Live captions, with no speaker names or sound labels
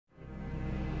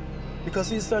Because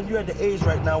see, son, you're at the age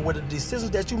right now where the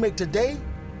decisions that you make today,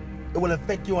 it will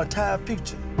affect your entire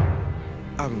future.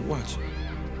 I've been watching.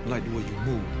 I like the way you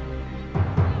move.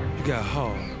 You got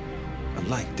hard. I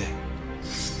like that.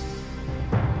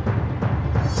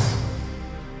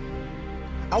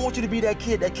 I want you to be that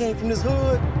kid that came from this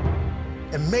hood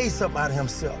and made something out of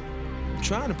himself. I'm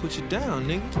trying to put you down,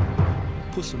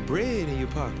 nigga. Put some bread in your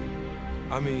pocket.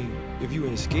 I mean, if you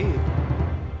ain't scared.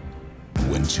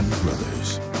 When two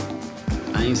brothers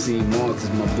I ain't seen Marcus,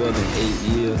 my brother, in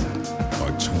 8 years.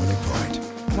 are torn apart.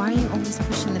 Why are you always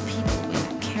pushing the people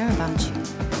that care about you?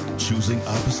 Choosing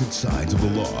opposite sides of the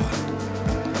law.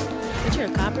 But you're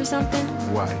a cop or something?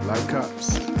 Why? Like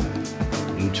cops?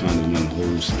 I'm trying to win the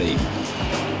whole state.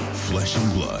 Flesh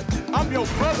and blood. I'm your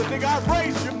brother, nigga. I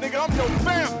raised you, nigga. I'm your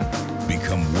family.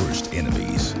 Become worst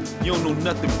enemies. You don't know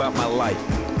nothing about my life.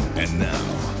 And now,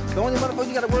 The only motherfucker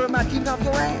you gotta worry about keeping off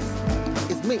your ass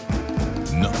is me.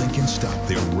 nothing can stop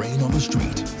their reign on the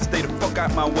street Stay the fuck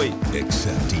out my way.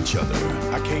 except each other.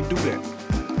 I can't do that.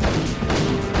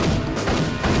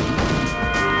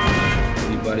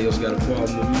 Anybody else got a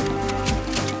problem with me?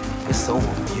 It's over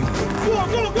for you.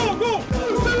 Go!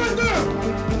 Stay right there!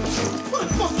 Where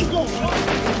the fuck you going, man?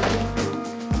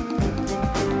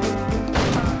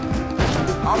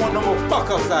 I want no more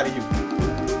fuck-ups out of you.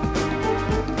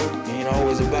 It ain't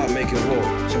always about making war.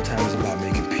 Sometimes it's about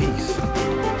making peace.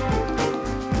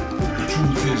 The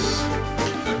truth is,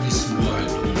 that this world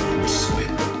don't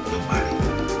respect nobody.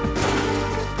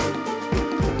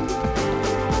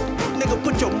 Nigga,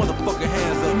 put your motherfucking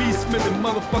hands up. Me, Smith, and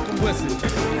motherfucking Wesson.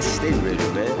 Stay ready,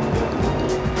 man.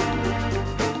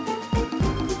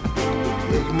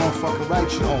 Yeah, you motherfucking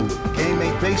right, you own it. Game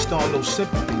ain't based on no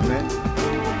sympathy, man.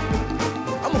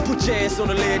 I'ma put your ass on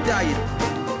the lead diet.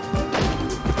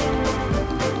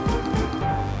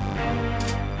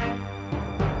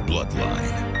 Bloodline.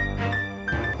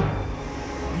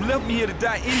 You left me here to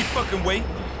die any fucking way.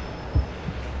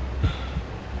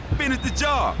 Finish the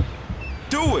job.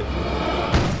 Do it.